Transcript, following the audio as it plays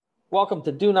Welcome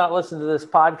to Do Not Listen to This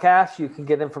Podcast. You can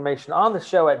get information on the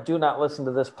show at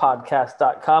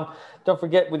donotlistentoThisPodcast.com. Don't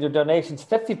forget, with your donations,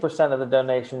 50% of the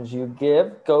donations you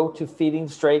give go to feeding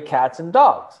stray cats and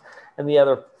dogs, and the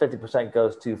other 50%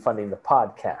 goes to funding the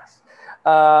podcast.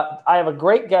 I have a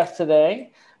great guest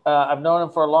today. I've known him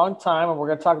for a long time, and we're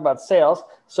going to talk about sales.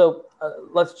 So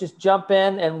let's just jump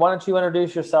in, and why don't you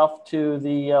introduce yourself to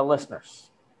the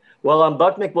listeners? Well, I'm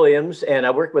Buck McWilliams, and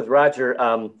I worked with Roger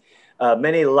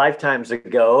many lifetimes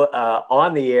ago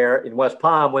on the air in West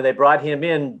Palm when they brought him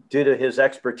in due to his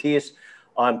expertise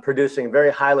on producing a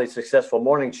very highly successful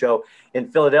morning show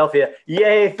in Philadelphia.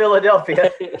 Yay, Philadelphia.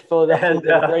 Philadelphia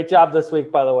did a great job this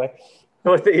week, by the way.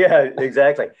 Yeah,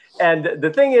 exactly. And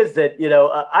the thing is that,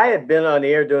 I had been on the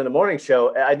air doing the morning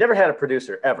show. I never had a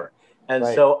producer ever. And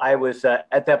so I was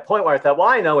at that point where I thought, well,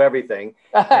 I know everything.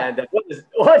 And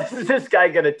what is this guy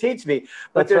going to teach me?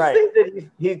 But there's things that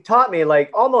he taught me like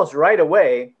almost right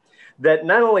away that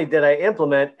not only did I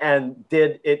implement and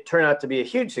did it turn out to be a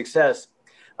huge success,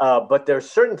 but there's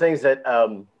certain things that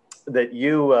that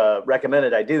you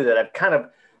recommended I do that I've kind of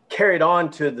carried on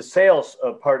to the sales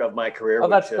part of my career. Oh,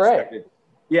 that's great.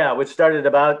 Which started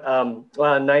about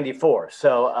 94.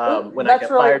 So when I got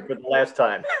fired for the last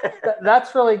time.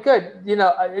 That's really good.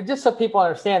 Just so people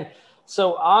understand.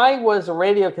 So I was a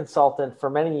radio consultant for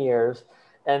many years,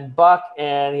 and Buck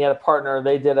and he had a partner.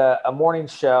 They did a morning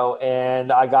show,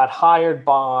 and I got hired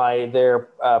by their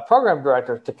program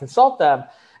director to consult them.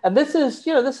 And this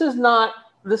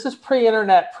is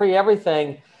pre-internet,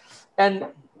 pre-everything. And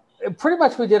pretty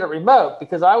much we did it remote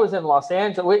because I was in Los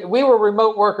Angeles. We were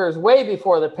remote workers way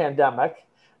before the pandemic.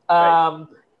 And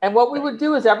what we would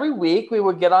do is every week we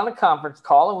would get on a conference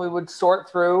call and we would sort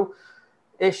through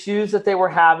issues that they were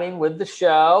having with the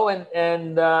show.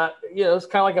 And it was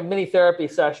kind of like a mini therapy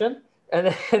session.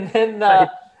 And then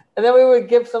we would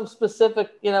give some specific,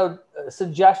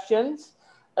 suggestions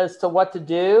as to what to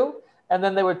do. And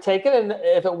then they would take it, and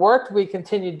if it worked, we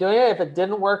continued doing it. If it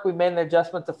didn't work, we made an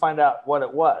adjustment to find out what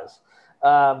it was.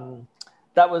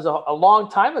 That was a long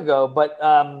time ago, but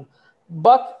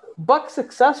Buck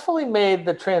successfully made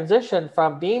the transition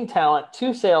from being talent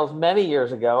to sales many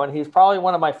years ago, and he's probably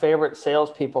one of my favorite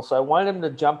salespeople. So I wanted him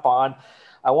to jump on.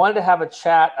 I wanted to have a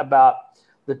chat about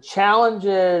the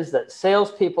challenges that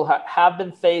salespeople have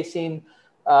been facing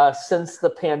since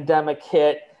the pandemic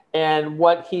hit, and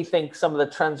what he thinks some of the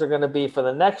trends are going to be for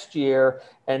the next year,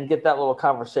 and get that little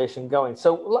conversation going.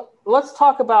 So let's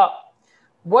talk about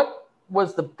what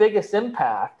was the biggest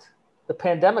impact the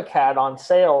pandemic had on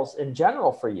sales in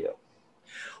general for you.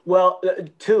 Well,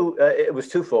 it was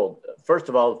twofold. First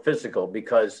of all, physical,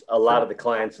 because a lot of the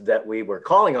clients that we were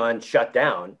calling on shut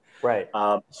down. Right.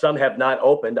 Some have not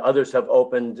opened. Others have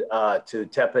opened to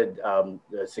tepid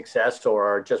success or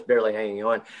are just barely hanging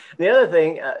on. The other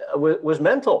thing was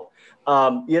mental.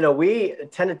 We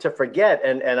tended to forget,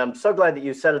 and I'm so glad that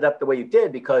you set it up the way you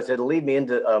did, because it'll lead me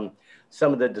into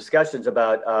some of the discussions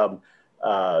about,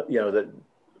 the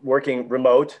working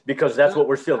remote, because that's what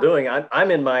we're still doing.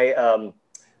 I'm in my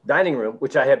dining room,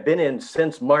 which I have been in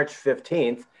since March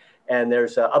 15th, and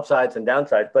there's upsides and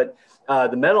downsides. But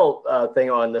the mental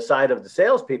thing on the side of the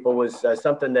salespeople was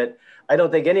something that I don't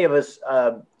think any of us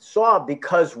saw,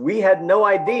 because we had no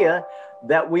idea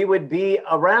that we would be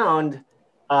around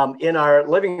in our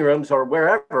living rooms or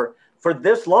wherever for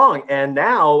this long. And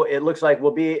now it looks like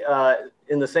we'll be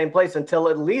in the same place until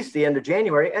at least the end of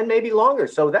January, and maybe longer.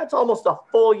 So that's almost a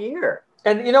full year.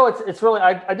 And it's really,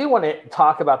 I do want to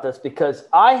talk about this, because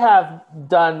I have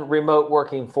done remote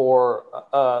working for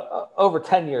over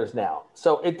 10 years now.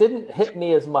 So it didn't hit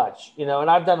me as much, and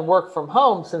I've done work from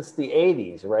home since the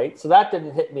 80s, right? So that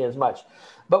didn't hit me as much.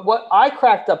 But what I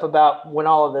cracked up about when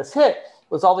all of this hit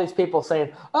was all these people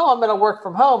saying, oh, I'm going to work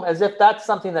from home, as if that's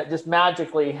something that just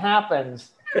magically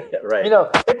happens. Right.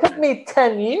 It took me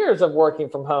 10 years of working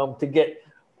from home to get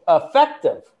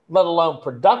effective, let alone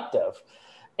productive.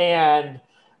 And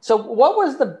so what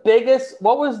was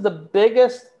the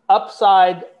biggest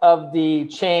upside of the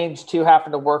change to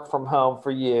having to work from home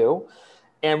for you?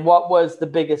 And what was the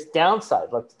biggest downside?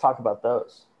 Let's talk about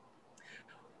those.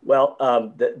 Well,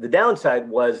 the downside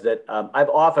was that I've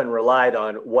often relied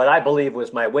on what I believe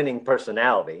was my winning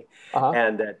personality,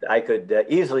 and that I could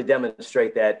easily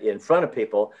demonstrate that in front of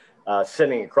people,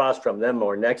 sitting across from them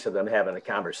or next to them having a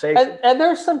conversation. And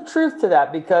there's some truth to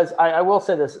that, because I will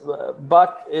say this,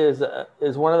 Buck is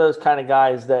one of those kind of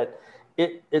guys that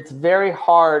it's very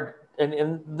hard,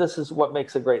 and this is what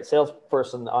makes a great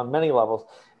salesperson on many levels.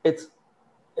 It's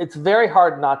very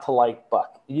hard not to like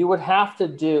Buck. You would have to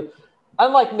do,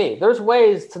 unlike me, there's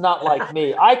ways to not like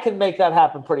me. I can make that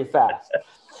happen pretty fast.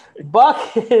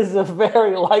 Buck is a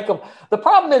very likable. The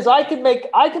problem is I can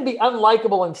be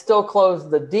unlikable and still close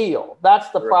the deal. That's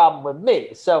the problem with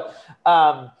me. So,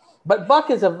 but Buck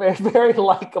is a very, very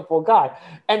likable guy.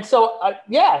 And so,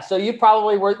 so you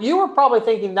were probably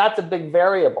thinking that's a big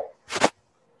variable.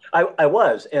 I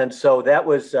was. And so that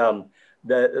was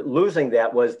losing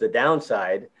that was the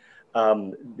downside.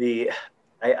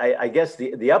 I guess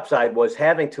the upside was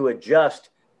having to adjust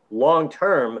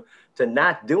long-term to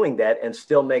not doing that and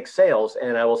still make sales.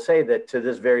 And I will say that to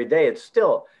this very day, it's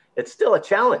still a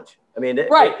challenge. I mean,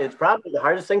 it's probably the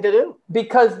hardest thing to do.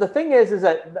 Because the thing is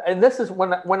that, and this is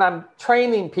when I'm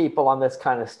training people on this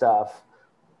kind of stuff,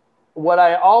 what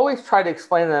I always try to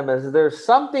explain to them is there's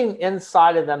something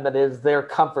inside of them that is their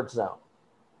comfort zone,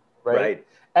 right?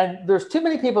 And there's too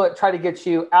many people that try to get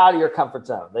you out of your comfort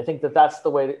zone. They think that that's the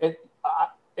way to,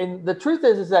 and the truth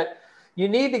is that you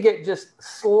need to get just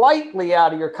slightly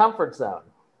out of your comfort zone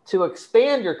to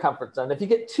expand your comfort zone. If you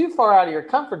get too far out of your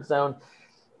comfort zone,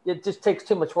 it just takes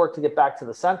too much work to get back to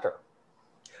the center.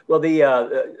 Well,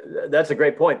 that's a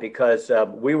great point, because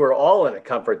we were all in a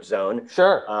comfort zone.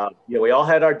 Sure. We all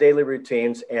had our daily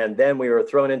routines, and then we were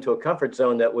thrown into a comfort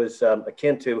zone that was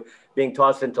akin to being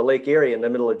tossed into Lake Erie in the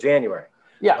middle of January.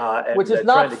 Yeah, which is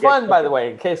not fun, by the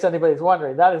way, in case anybody's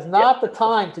wondering. That is not the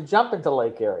time to jump into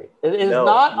Lake Erie. It is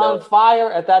not on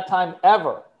fire at that time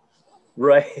ever.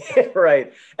 Right,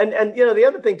 right. And the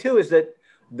other thing, too, is that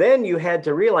then you had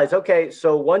to realize, okay,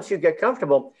 so once you get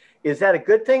comfortable, is that a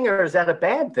good thing or is that a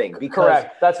bad thing?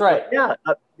 Correct. That's right.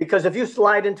 Because if you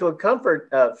slide into a comfort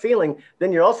feeling,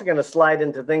 then you're also going to slide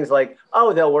into things like,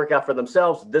 oh, they'll work out for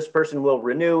themselves. This person will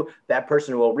renew, that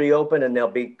person will reopen, and they'll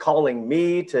be calling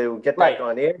me to get back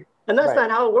on air. And that's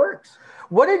not how it works.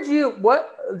 What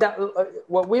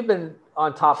we've been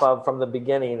on top of from the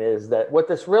beginning is that what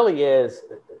this really is,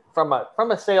 from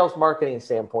a sales marketing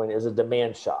standpoint, is a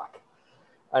demand shock.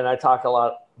 And I talk a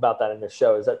lot about that in the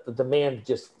show, is that the demand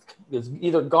just is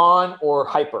either gone or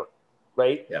hyper,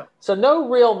 right? Yeah. So no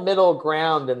real middle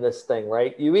ground in this thing,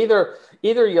 right? You either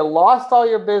you lost all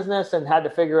your business and had to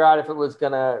figure out if it was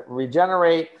going to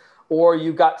regenerate, or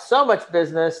you got so much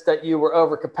business that you were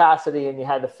over capacity and you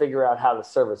had to figure out how to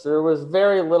service. There was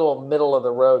very little middle of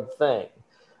the road thing.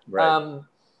 Right.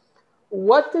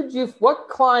 What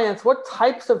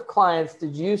types of clients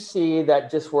did you see that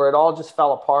just where it all just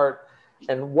fell apart?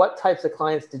 And what types of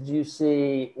clients did you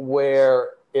see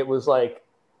where it was like,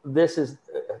 this is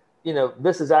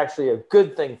actually a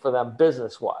good thing for them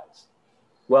business-wise?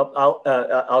 Well,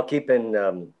 I'll keep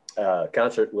in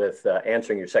concert with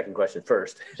answering your second question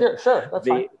first. Sure, that's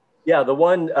fine. Yeah, the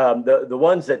ones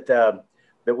that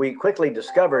we quickly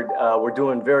discovered were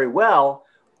doing very well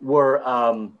were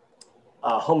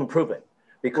home improvement.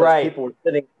 Because people were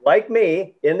sitting like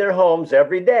me in their homes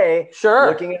every day,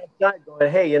 looking outside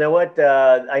going, hey, you know what?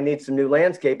 I need some new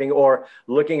landscaping, or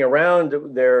looking around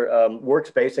their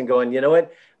workspace and going, you know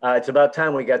what? It's about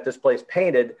time we got this place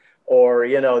painted, or,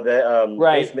 the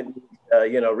basement,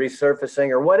 resurfacing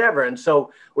or whatever. And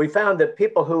so we found that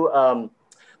people who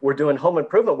were doing home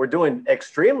improvement were doing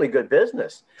extremely good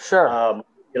business. Sure.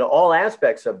 All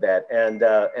aspects of that. And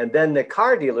then the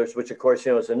car dealers, which of course,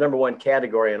 is the number one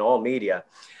category in all media.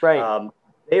 Right.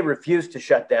 They refused to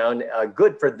shut down.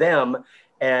 Good for them.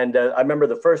 And I remember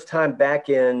the first time back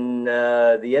in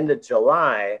the end of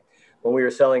July, when we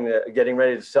were getting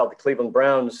ready to sell the Cleveland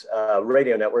Browns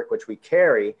radio network, which we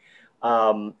carry.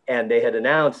 And they had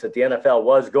announced that the NFL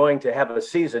was going to have a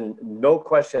season, no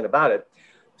question about it.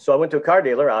 So I went to a car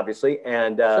dealer, obviously,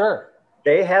 and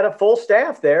they had a full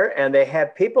staff there, and they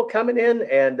had people coming in,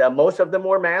 and most of them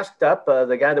were masked up.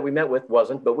 The guy that we met with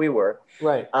wasn't, but we were.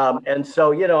 Right. And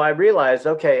so, I realized,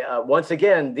 okay, once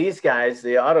again, these guys,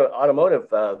 the automotive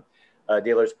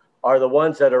dealers, are the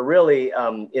ones that are really,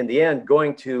 in the end,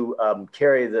 going to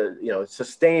carry the,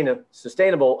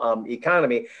 sustainable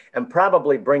economy and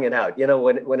probably bring it out.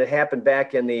 When it happened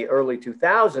back in the early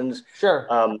 2000s,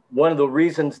 one of the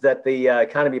reasons that the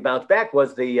economy bounced back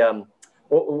was the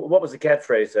what was the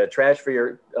catchphrase? Trash for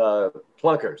your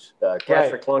clunkers, cash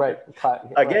for clunkers.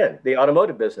 Again, the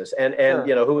automotive business. And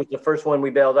who was the first one we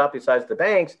bailed out besides the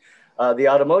banks? The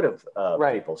automotive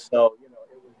people. So,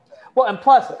 well, and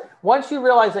plus, once you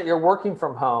realize that you're working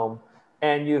from home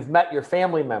and you've met your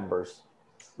family members,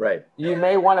 you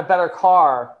may want a better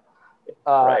car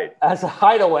as a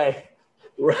hideaway.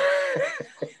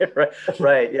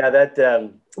 Right. Yeah, that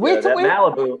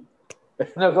Malibu.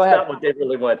 No, go ahead. Not what they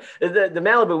really want. The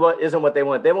Malibu isn't what they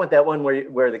want. They want that one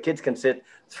where the kids can sit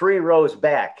 3 rows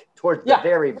back towards the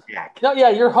very back. No,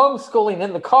 you're homeschooling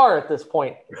in the car at this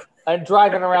point and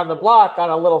driving around the block on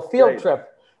a little field trip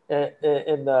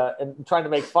and trying to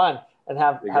make fun. and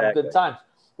have good times.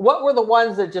 What were the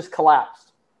ones that just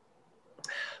collapsed?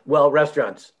 Well,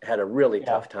 restaurants had a really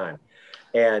tough time,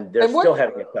 and they're still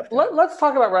having a tough time. Let's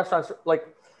talk about restaurants,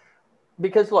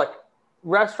 because look,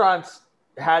 restaurants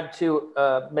had to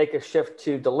make a shift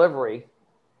to delivery,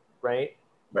 right?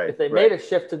 Right. If they made a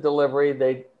shift to delivery,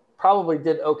 they probably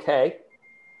did okay.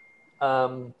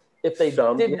 If they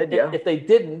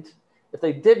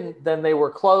didn't, then they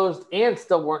were closed and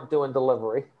still weren't doing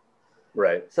delivery.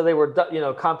 Right. So they were,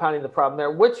 compounding the problem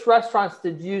there. Which restaurants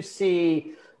did you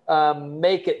see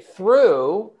make it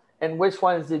through, and which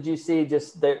ones did you see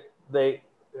just they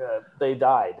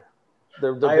died?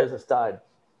 Their business died.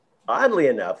 Oddly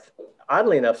enough,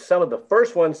 some of the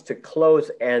first ones to close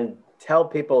and tell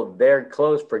people they're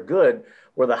closed for good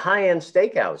were the high-end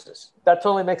steakhouses. That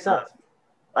totally makes sense.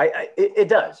 It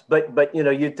does, but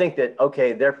you'd think that,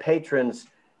 okay, their patrons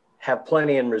have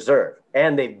plenty in reserve,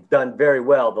 and they've done very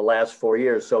well the last 4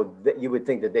 years, so you would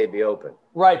think that they'd be open.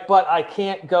 Right, but I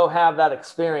can't go have that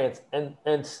experience,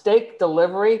 and steak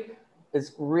delivery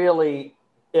is really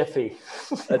iffy.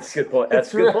 That's a good point.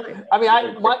 That's a good point. I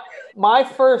mean, my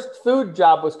first food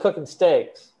job was cooking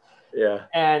steaks. Yeah.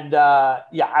 And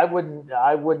I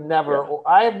would never.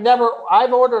 Yeah.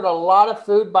 I've ordered a lot of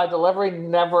food by delivery.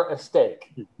 Never a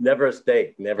steak. Never a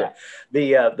steak. Never.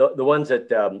 Yeah. The ones that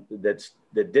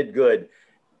did good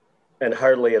and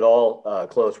hardly at all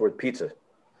close were pizza.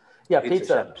 Yeah,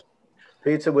 pizza.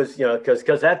 Pizza was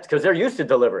because they're used to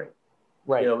delivering.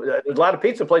 Right. There's a lot of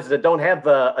pizza places that don't have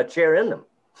a chair in them.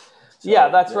 So, yeah,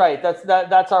 that's right.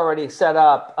 That's already set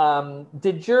up.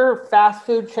 Did your fast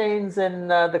food chains in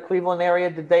the Cleveland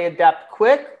area, did they adapt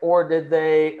quick, or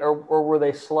were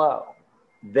they slow?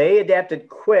 They adapted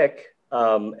quick,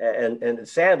 and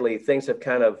sadly, things have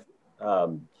kind of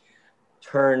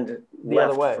turned the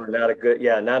other way for not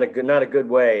a good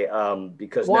way.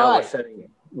 Because Why? Now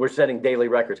we're setting daily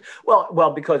records.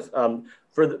 Well, because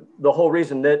for the whole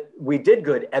reason that we did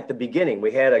good at the beginning.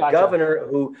 We had a governor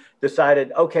who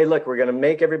decided, okay, look, we're going to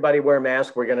make everybody wear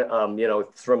masks. We're going to,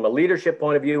 from a leadership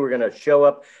point of view, we're going to show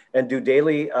up and do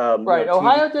daily. Right.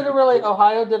 Ohio did a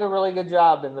really good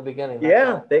job in the beginning.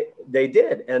 Yeah, they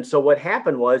did. And so what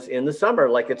happened was in the summer,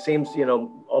 like it seems,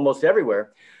 almost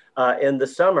everywhere in the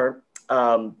summer,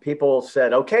 people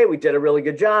said, okay, we did a really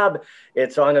good job.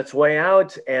 It's on its way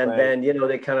out. And then,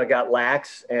 they kind of got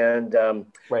lax, and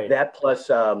that plus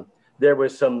there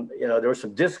was some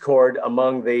discord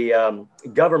among the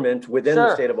government within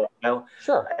the state of Ohio.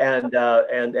 Sure. And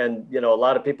a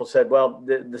lot of people said, well,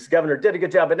 this governor did a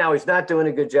good job, but now he's not doing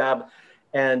a good job.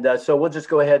 And so we'll just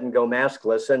go ahead and go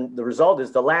maskless. And the result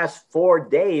is the last 4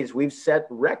 days, we've set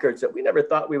records that we never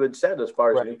thought we would set as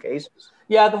far as new cases.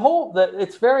 Yeah,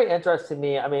 it's very interesting to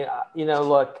me. I mean,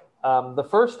 look, the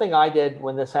first thing I did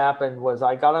when this happened was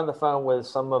I got on the phone with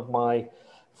some of my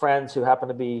friends who happen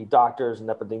to be doctors and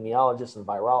epidemiologists and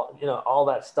virologists, all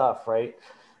that stuff, right?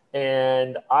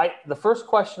 And the first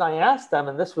question I asked them,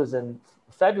 and this was in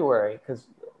February because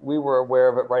we were aware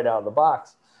of it right out of the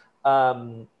box,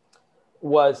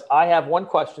 was I have one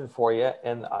question for you,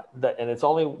 and it's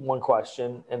only one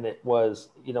question, and it was,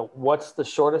 what's the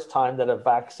shortest time that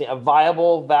a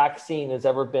viable vaccine has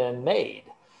ever been made?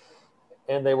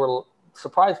 And they were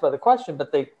surprised by the question,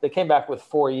 but they came back with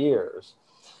 4 years.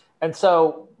 And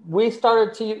so we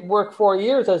started to work 4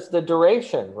 years as the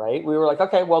duration, right? We were like,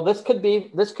 okay, well, this could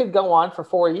go on for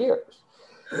 4 years.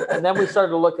 And then we started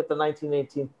to look at the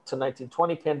 1918 to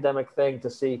 1920 pandemic thing to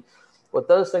see what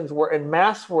those things were. And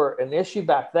masks were an issue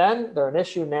back then. They're an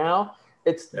issue now.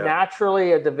 It's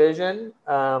naturally a division.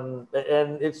 And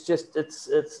it's just, it's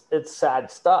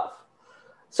sad stuff.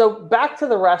 So back to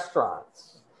the restaurants.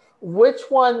 Which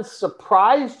ones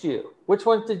surprised you? Which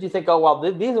ones did you think, oh, well,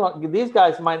 these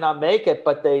guys might not make it,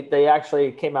 but they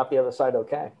actually came out the other side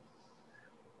okay?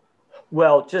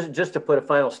 Well, just to put a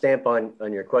final stamp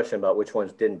on your question about which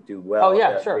ones didn't do well. Oh,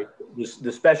 yeah, sure.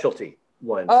 The specialty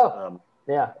ones.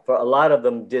 Yeah. For a lot of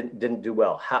them didn't do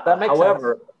well. That makes sense.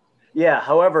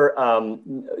 However,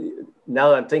 now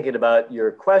that I'm thinking about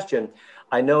your question,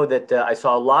 I know that I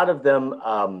saw a lot of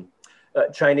them.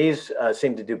 Chinese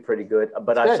seemed to do pretty good,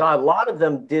 but I saw a lot of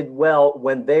them did well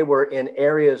when they were in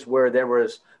areas where there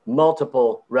was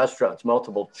multiple restaurants,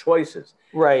 multiple choices.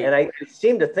 Right. And I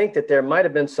seem to think that there might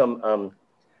have been some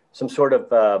sort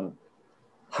of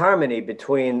harmony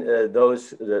between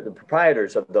the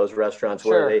proprietors of those restaurants,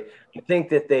 where I think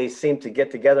that they seem to get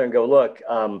together and go, look,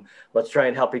 let's try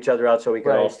and help each other out so we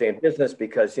can all stay in business,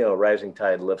 because rising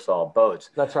tide lifts all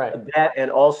boats. That's right. That,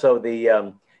 and also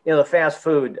the fast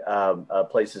food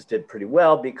places did pretty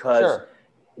well because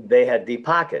they had deep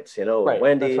pockets, you know, Right. That's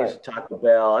Wendy's, right. Taco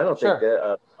Bell. I don't think Sure.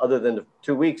 that, other than the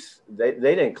 2 weeks, they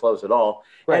didn't close at all.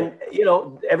 Right. And, you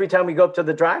know, every time we go up to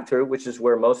the drive-through, which is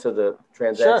where most of the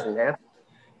transaction Sure. happens,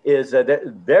 is that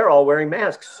they're all wearing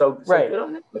masks. So Right. good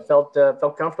on them. I felt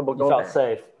comfortable You going felt back.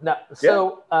 safe. Now, Yeah.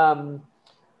 so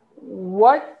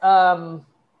what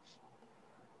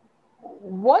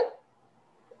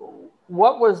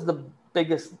was the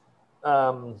biggest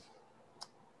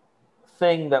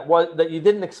thing that you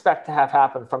didn't expect to have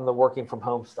happen from the working from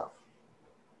home stuff?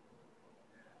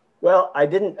 Well, I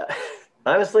didn't,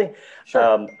 honestly,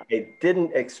 Sure. I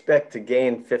didn't expect to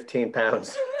gain 15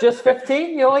 pounds. Just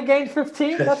 15? You only gained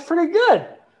 15? That's pretty good.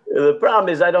 The problem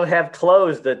is I don't have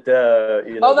clothes that,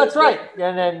 you know. Oh, that's right.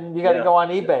 And then you got to go on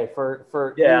eBay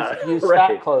for used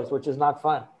right. fat clothes, which is not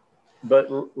fun. But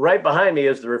right behind me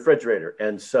is the refrigerator.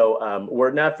 And so were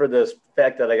it not for the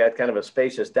fact that I got kind of a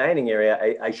spacious dining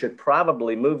area, I should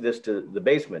probably move this to the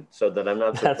basement so that I'm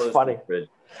not so That's close funny. to the fridge.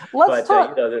 Let's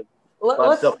talk. You know, there's a lot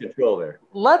of self-control there.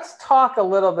 Let's talk a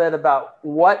little bit about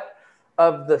what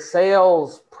of the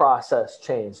sales process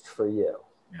changed for you.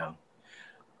 Yeah.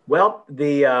 Well,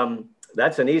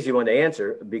 that's an easy one to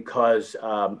answer because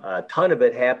a ton of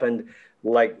it happened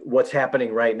like what's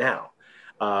happening right now.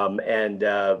 And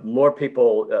more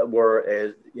people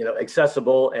were,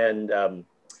 accessible and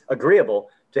agreeable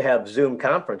to have Zoom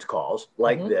conference calls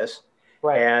like this.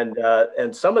 Right.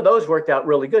 And some of those worked out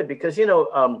really good because,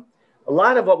 a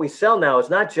lot of what we sell now is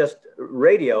not just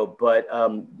radio, but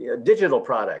digital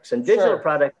products. And digital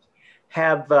products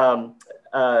have a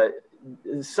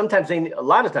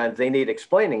lot of times they need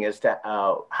explaining as to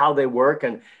how they work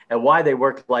and why they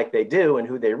work like they do and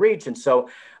who they reach. And so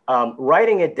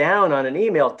writing it down on an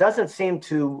email doesn't seem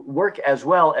to work as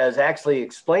well as actually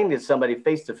explaining to somebody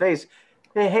face to face.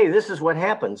 Hey, this is what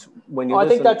happens when you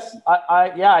listen.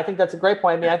 I think that's a great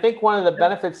point. I mean, I think one of the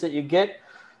benefits that you get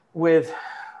with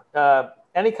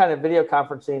any kind of video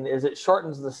conferencing is it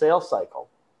shortens the sales cycle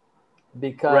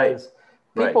because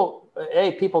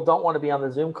people don't want to be on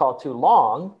the Zoom call too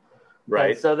long.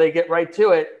 Right. So they get right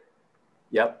to it.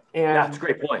 Yep. And that's a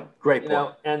great point. Great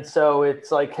point. And so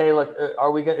it's like, hey, look,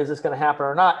 is this going to happen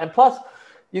or not? And plus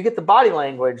you get the body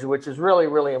language, which is really,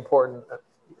 really important.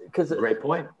 Great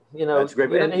point. That's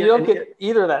great. And you don't get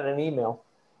either of that in an email.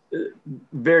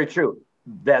 Very true.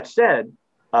 That said,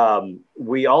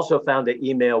 we also found that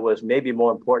email was maybe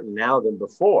more important now than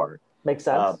before. Makes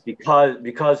sense.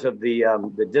 Because of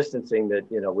the distancing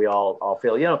that we all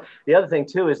feel. The other thing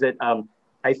too is that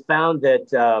I found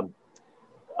that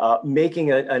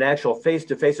making an actual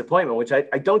face-to-face appointment, which I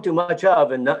don't do much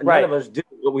of, and none of us do,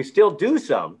 but we still do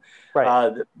some.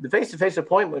 Right. The face-to-face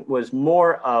appointment was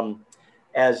more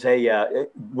as a,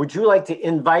 would you like to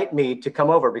invite me to come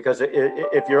over? Because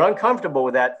if you're uncomfortable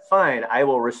with that, fine, I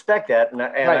will respect that. And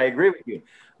I agree with you.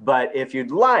 But if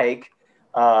you'd like,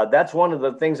 that's one of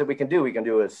the things that we can do. We can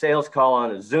do a sales call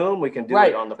on a Zoom. We can do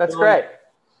it on the phone. That's great.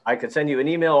 I could send you an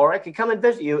email or I could come and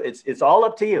visit you. It's all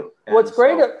up to you. And what's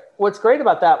great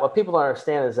about that, what people don't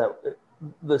understand is that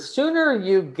the sooner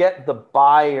you get the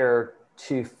buyer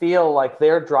to feel like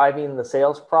they're driving the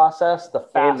sales process, the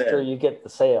faster you get the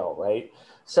sale, right?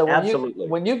 So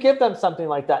when you give them something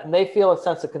like that and they feel a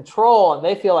sense of control and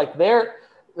they feel like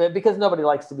because nobody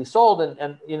likes to be sold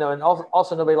and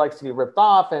also nobody likes to be ripped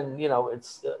off and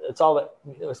it's all that,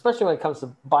 especially when it comes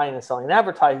to buying and selling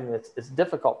advertising, it's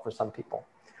difficult for some people.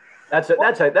 That's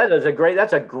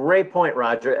a great point,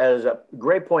 Roger. That is a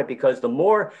great point because the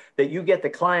more that you get the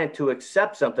client to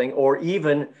accept something or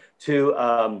even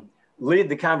to lead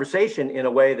the conversation in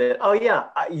a way that, oh yeah,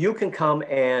 you can come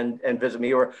and visit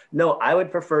me, or no, I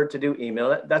would prefer to do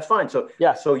email. That's fine. So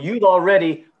so you've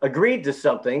already agreed to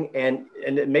something and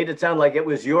it made it sound like it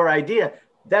was your idea.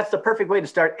 That's the perfect way to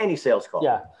start any sales call.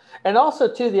 Yeah. And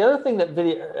also too, the other thing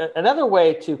another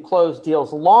way to close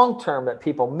deals long-term that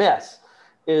people miss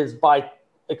is by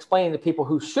explaining to people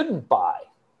who shouldn't buy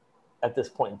at this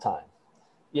point in time,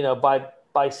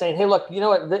 by saying, hey, look, you know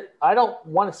what, I don't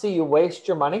want to see you waste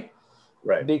your money.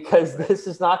 Right. Because this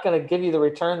is not going to give you the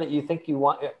return that you think you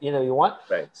want,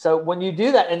 Right. So when you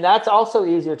do that, and that's also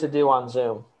easier to do on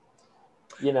Zoom,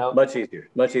 Much easier.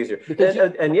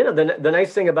 And the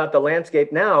nice thing about the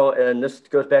landscape now, and this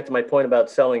goes back to my point about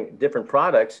selling different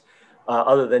products,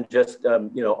 other than just,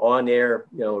 on-air,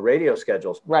 radio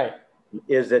schedules. Right.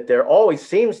 Is that there always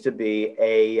seems to be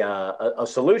a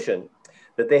solution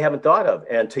that they haven't thought of.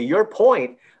 And to your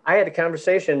point, I had a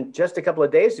conversation just a couple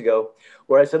of days ago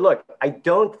where I said, look, I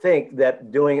don't think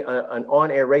that doing an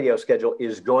on-air radio schedule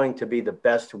is going to be the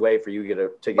best way for you to get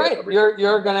a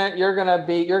return.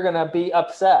 You're gonna be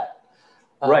upset.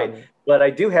 Right. but I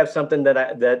do have something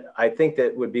that I think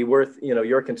that would be worth,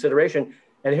 your consideration.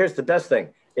 And here's the best thing.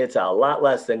 It's a lot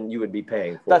less than you would be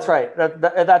paying for. That's right.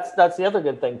 That's the other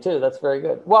good thing too. That's very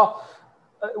good. Well,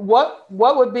 what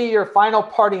would be your final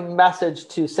parting message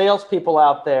to salespeople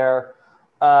out there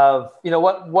of,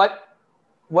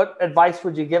 what advice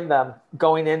would you give them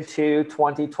going into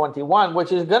 2021,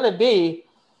 which is going to be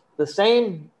the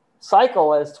same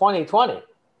cycle as 2020?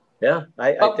 Yeah,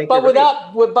 I think. But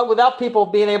without people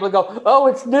being able to go, oh,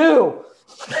 it's new.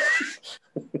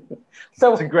 So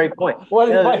that's a great point. What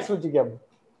advice would you give them?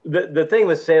 The thing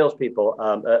with salespeople,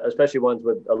 especially ones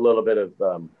with a little bit of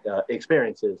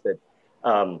experience, is that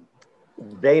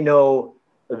they know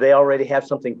they already have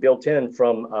something built in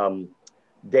from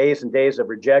days and days of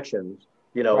rejections,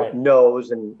 right. no's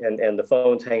and the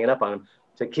phone's hanging up on them,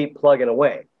 to keep plugging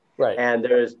away. Right. And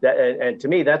there's that, and to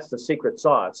me, that's the secret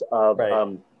sauce of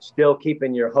right. Still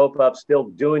keeping your hope up, still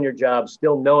doing your job,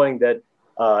 still knowing that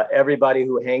everybody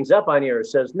who hangs up on you or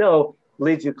says no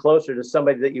leads you closer to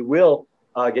somebody that you will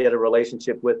get a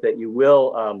relationship with, that you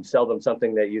will sell them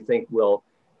something that you think will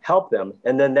help them.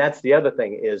 And then that's the other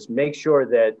thing, is make sure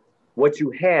that what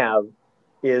you have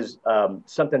is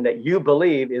something that you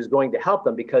believe is going to help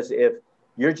them. Because if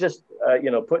you're just,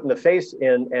 putting the face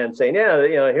in and saying,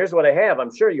 here's what I have,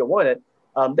 I'm sure you'll want it,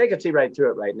 they can see right through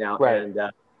it right now. Right. And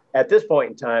at this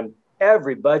point in time,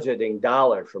 every budgeting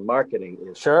dollar for marketing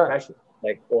is precious,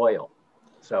 like oil.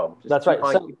 So that's right.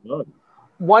 So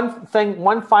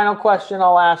one final question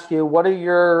I'll ask you: what are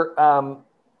your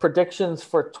predictions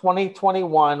for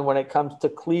 2021 when it comes to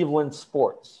Cleveland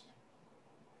sports?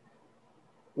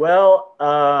 Well,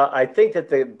 I think that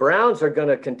the Browns are going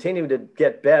to continue to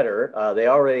get better. They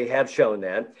already have shown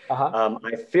that.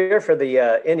 I fear for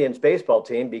the Indians baseball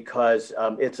team because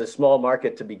it's a small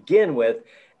market to begin with.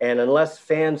 And unless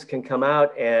fans can come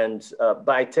out and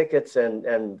buy tickets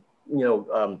and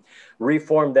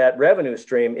reform that revenue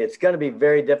stream, it's going to be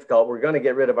very difficult. We're going to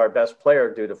get rid of our best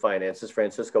player due to finances.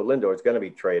 Francisco Lindor is going to be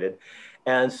traded.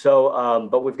 And so,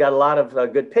 but we've got a lot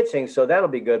of good pitching, so that'll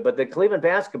be good. But the Cleveland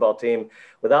basketball team,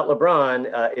 without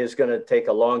LeBron, is going to take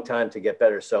a long time to get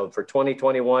better. So for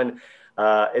 2021,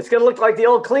 it's going to look like the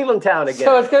old Cleveland town again.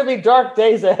 So it's going to be dark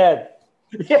days ahead.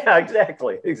 Yeah,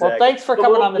 exactly. Well, thanks for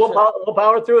coming on the show. We'll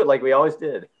power through it like we always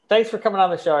did. Thanks for coming on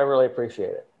the show. I really appreciate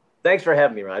it. Thanks for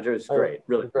having me, Roger. It's great.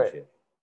 Really appreciate it.